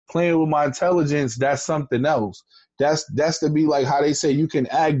playing with my intelligence, that's something else. That's to be like how they say you can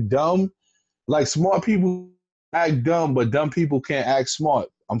act dumb. Like smart people act dumb, but dumb people can't act smart.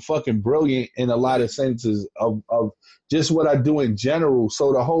 I'm fucking brilliant in a lot of senses of just what I do in general.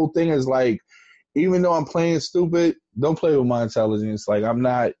 So the whole thing is like, even though I'm playing stupid, don't play with my intelligence. Like I'm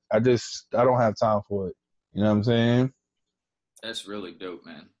not. I don't have time for it. You know what I'm saying? That's really dope,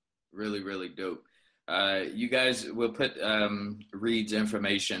 man. Really, really dope. You guys will put Reed's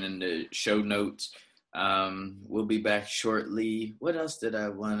information in the show notes. We'll be back shortly. What else did I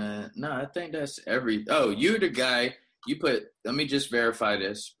wanna? No, I think that's you're the guy. You put. Let me just verify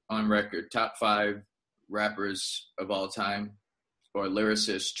this on record. Top 5 rappers of all time, or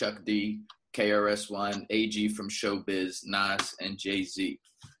lyricists: Chuck D, KRS-One, AG from Showbiz, Nas, and Jay-Z.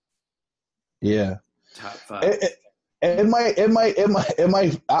 Yeah. Top 5. It might.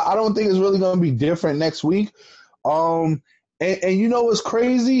 I don't think it's really gonna be different next week. And you know what's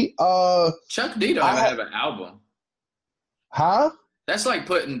crazy? Chuck D don't even have an album. Huh? That's like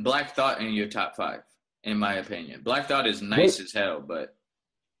putting Black Thought in your top 5, in my opinion. Black Thought is nice as hell, but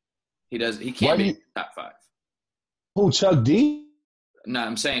he can't be top 5. Who, Chuck D? No,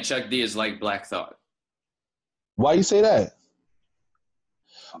 I'm saying Chuck D is like Black Thought. Why you say that?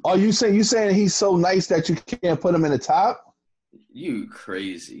 Oh, you saying he's so nice that you can't put him in the top? You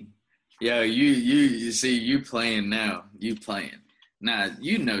crazy. Yo, you see, you playing now. You playing. Nah,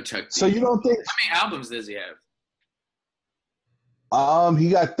 you know Chuck D. So you don't think... How many albums does he have? He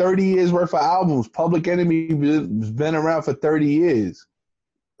got 30 years worth of albums. Public Enemy has been around for 30 years.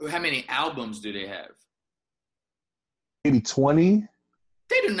 How many albums do they have? Maybe 20.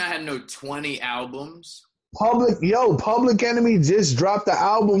 They do not have no 20 albums. Public Enemy just dropped the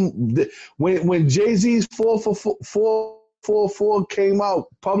album when Jay-Z's 444 came out.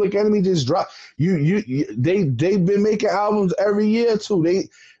 Public Enemy just dropped. They've been making albums every year too.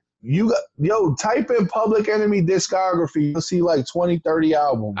 Type in Public Enemy discography, you'll see like 20, 30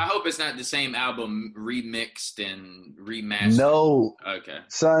 albums. I hope it's not the same album remixed and remastered. No. Okay.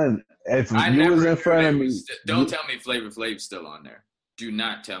 Son, if you was in front of me. Don't tell me Flavor Flav's still on there. Do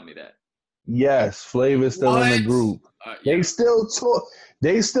not tell me that. Yes, Flavor's still in the group. Yeah. They still tour.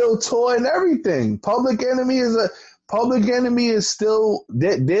 They still tour and everything. Public Enemy is still.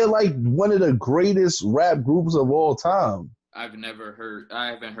 They're like one of the greatest rap groups of all time. I haven't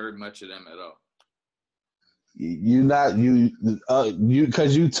heard much of them at all. Because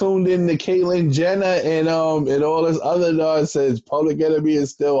you tuned in to Caitlyn Jenner and all this other nonsense. Public Enemy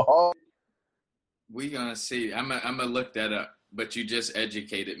is still hard. We gonna see. I'm gonna look that up. But you just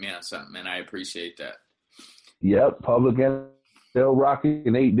educated me on something, and I appreciate that. Yep, Public Enemy still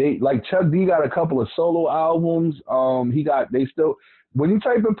rocking. They like Chuck D got a couple of solo albums. When you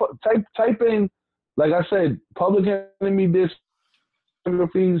type in, like I said, Public Enemy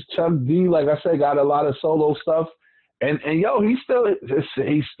discographies. Chuck D, like I said, got a lot of solo stuff, and he's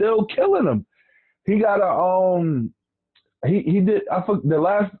still killing them. He got a he did. I forgot the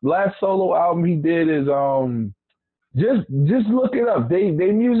last solo album he did is Just look it up. They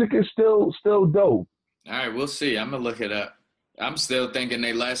music is still dope. All right, we'll see. I'm gonna look it up. I'm still thinking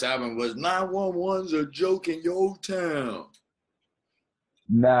their last album was 911's a joke in your town.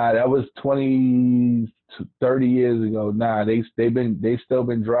 Nah, that was 20, 30 years ago. Nah, they still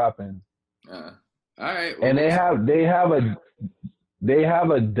been dropping. All right. Well, and they have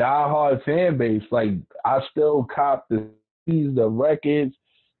a diehard fan base. Like I still cop the records.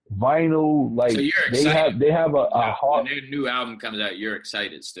 Vinyl, like so you're excited. they have a when their new album comes out, you're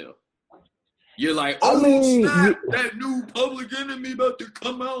excited still. You're like, snap, that new Public Enemy about to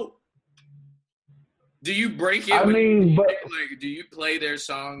come out. Do you break it? Do you play their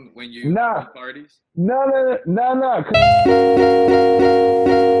song when you go to parties? No.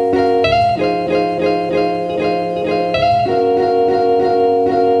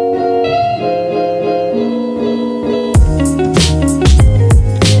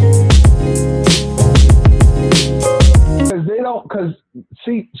 Because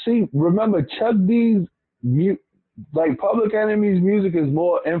see, remember Chuck D's like Public Enemy's music is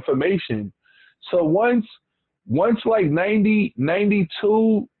more information. So once like 90,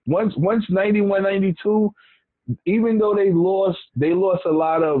 92, once 91, 92, even though they lost a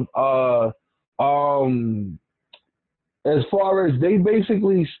lot of as far as they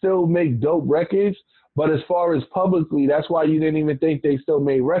basically still make dope records, but as far as publicly, that's why you didn't even think they still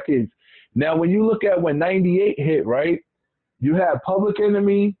made records. Now when you look at when 98 hit, right? You had Public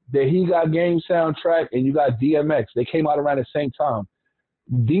Enemy, the He Got Game soundtrack, and you got DMX. They came out around the same time.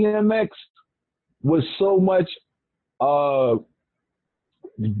 DMX was so much,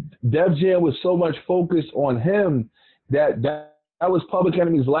 Def Jam was so much focused on him that that was Public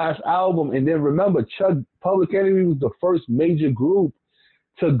Enemy's last album. And then remember, Public Enemy was the first major group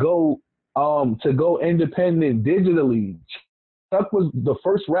to go independent digitally. Chuck was the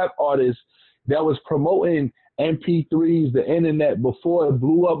first rap artist that was promoting MP3s, the internet, before it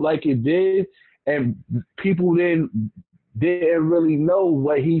blew up like it did, and people didn't really know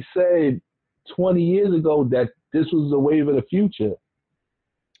what he said 20 years ago, that this was the wave of the future.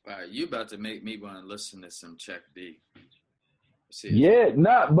 All right, you about to make me want to listen to some Chuck D.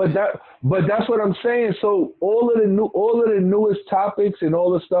 But that's what I'm saying. So all of the newest topics and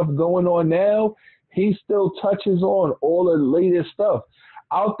all the stuff going on now, he still touches on all the latest stuff.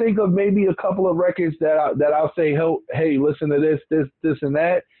 I'll think of maybe a couple of records that I'll say, hey, listen to this and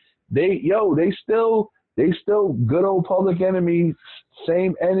that. They still good old Public Enemy,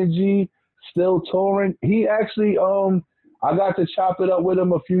 same energy, still touring. He actually I got to chop it up with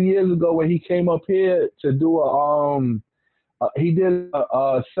him a few years ago when he came up here to do he did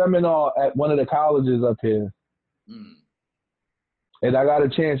a seminar at one of the colleges up here. Mm. And I got a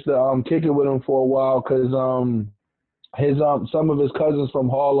chance to kick it with him for a while because some of his cousins from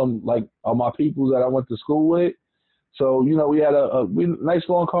Harlem, like, are my people that I went to school with. So, you know, we had a nice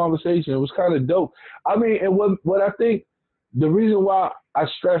long conversation. It was kind of dope. I mean, and what I think the reason why I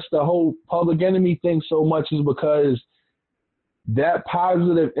stress the whole Public Enemy thing so much is because that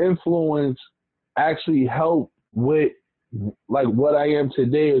positive influence actually helped with like what I am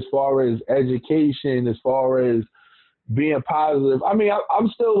today as far as education, as far as being positive. I mean, I'm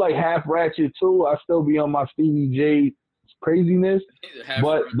still like half ratchet too. I still be on my Stevie J craziness,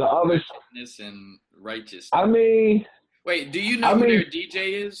 but the other and righteousness. I mean, wait, do you know who their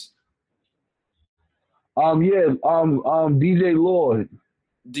DJ is? DJ Lord.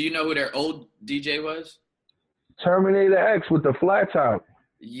 Do you know who their old DJ was? Terminator X with the flat top.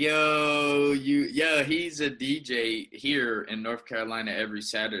 He's a DJ here in North Carolina every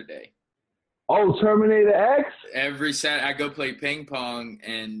Saturday. Oh, Terminator X? Every Saturday, I go play ping pong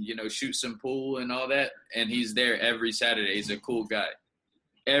and, you know, shoot some pool and all that, and he's there every Saturday. He's a cool guy.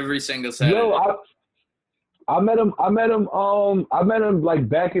 Every single Saturday. Yo, I met him like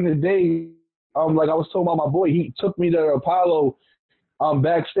back in the day. Like I was talking about my boy, he took me to Apollo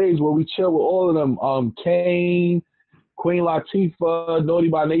backstage where we chill with all of them. Kane, Queen Latifah, Naughty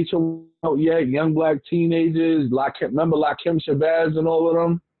by Nature, Young Black Teenagers, remember Lakim Shabazz and all of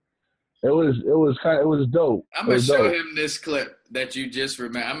them. It was dope. I'm gonna show him this clip that you just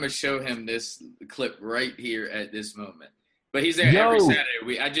remember. I'm gonna show him this clip right here at this moment. But he's there every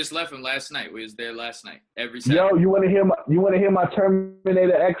Saturday. I just left him last night. We was there last night. Every Saturday. Yo, you wanna hear my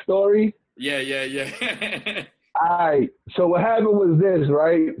Terminator X story? Yeah. All right. So what happened was this,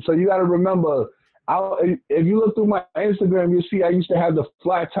 right? So you got to remember, if you look through my Instagram, you'll see I used to have the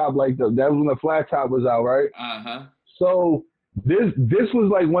flat top that was when the flat top was out, right? Uh-huh. So this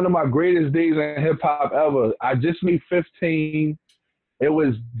was like one of my greatest days in hip hop ever. I just made 15. It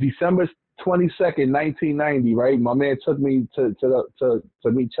was December 22nd, 1990, right? My man took me to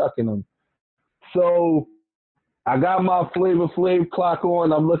meet Chuck and him. So I got my Flavor Flav clock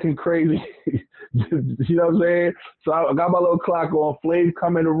on. I'm looking crazy. You know what I'm saying? So I got my little clock on. Flav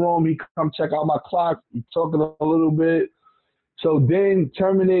come in the room. He come check out my clock. We talking a little bit. So then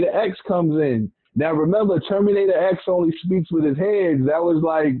Terminator X comes in. Now remember, Terminator X only speaks with his hands. That was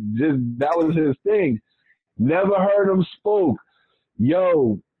his thing. Never heard him spoke.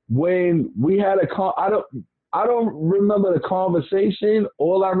 Yo, when we had I don't remember the conversation.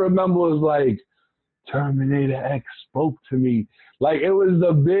 All I remember was like, Terminator X spoke to me. Like it was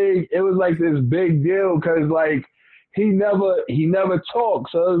like this big deal because like he never talked.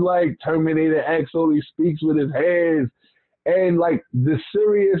 So it was like Terminator X only speaks with his hands, and like the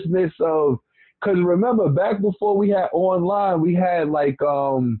seriousness of, because remember back before we had online, we had like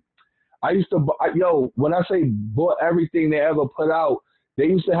I used to when I say bought everything they ever put out, they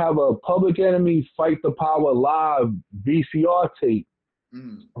used to have a Public Enemy Fight the Power Live VCR tape,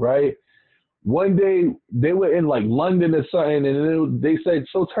 right? One day they were in like London or something, and they said,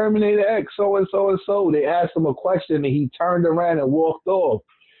 "So Terminator X, so and so and so." They asked him a question, and he turned around and walked off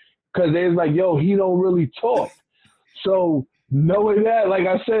because they was like, "Yo, he don't really talk." So knowing that, like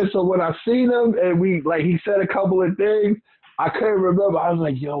I said, so when I seen him and he said a couple of things, I couldn't remember. I was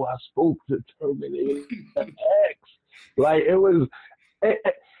like, "Yo, I spoke to Terminator X." Like it was, and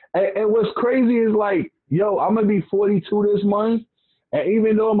what's crazy is like, yo, I'm gonna be 42 this month. And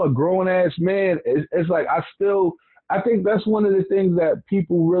even though I'm a grown-ass man, it's like I think that's one of the things that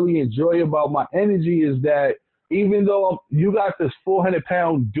people really enjoy about my energy is that even though you got this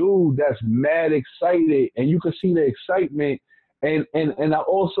 400-pound dude that's mad excited and you can see the excitement and I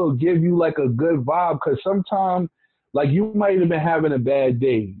also give you like a good vibe because sometimes Like, you might have been having a bad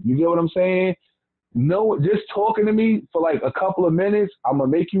day. You get what I'm saying? No, just talking to me for like a couple of minutes, I'm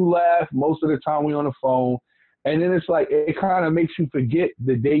going to make you laugh. Most of the time we on the phone. And then it's like, it kind of makes you forget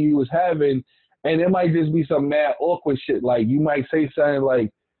the day you was having. And it might just be some mad awkward shit. Like, you might say something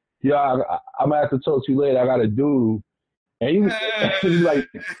like, yo, I'm going to have to talk to you later. I got a doodle. And he's like,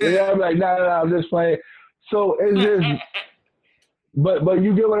 yeah, I'm like, nah, I'm just playing. So it's just, but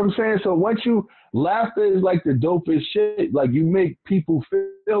you get what I'm saying? So once laughter is like the dopest shit. Like, you make people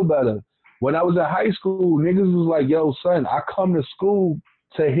feel better. When I was in high school, niggas was like, yo, son, I come to school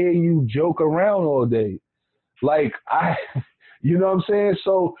to hear you joke around all day. Like, you know what I'm saying?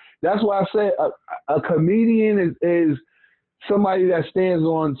 So that's why I said a comedian is somebody that stands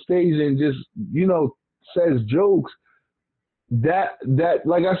on stage and just, you know, says jokes. That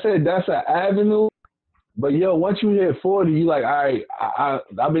like I said, that's an avenue. But yo, once you hit 40, you like, all right,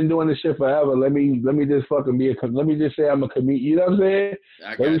 I've been doing this shit forever. Let me just fucking let me just say I'm a comedian. You know what I'm saying?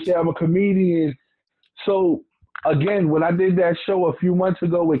 Let me say I'm a comedian. So again, when I did that show a few months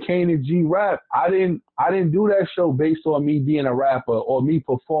ago with Kane and G Rap, I didn't do that show based on me being a rapper or me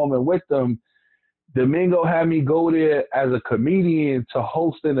performing with them. Domingo had me go there as a comedian to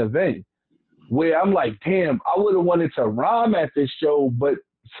host an event where I'm like, damn, I would have wanted to rhyme at this show, but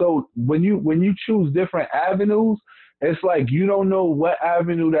so when you choose different avenues, it's like you don't know what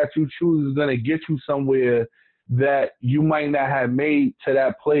avenue that you choose is gonna get you somewhere that you might not have made to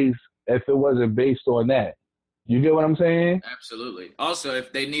that place if it wasn't based on that. You get what I'm saying? Absolutely. Also,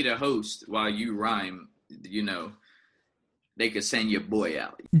 if they need a host while you rhyme, you know, they could send your boy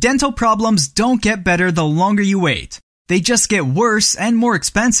out. Dental problems don't get better the longer you wait. They just get worse and more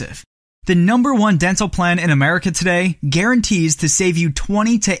expensive. The #1 dental plan in America today guarantees to save you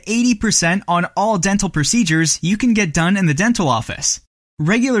 20 to 80% on all dental procedures you can get done in the dental office.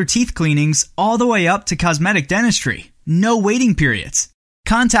 Regular teeth cleanings all the way up to cosmetic dentistry. No waiting periods.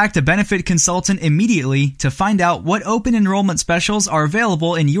 Contact a benefit consultant immediately to find out what open enrollment specials are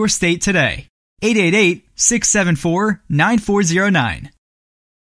available in your state today. 888-674-9409.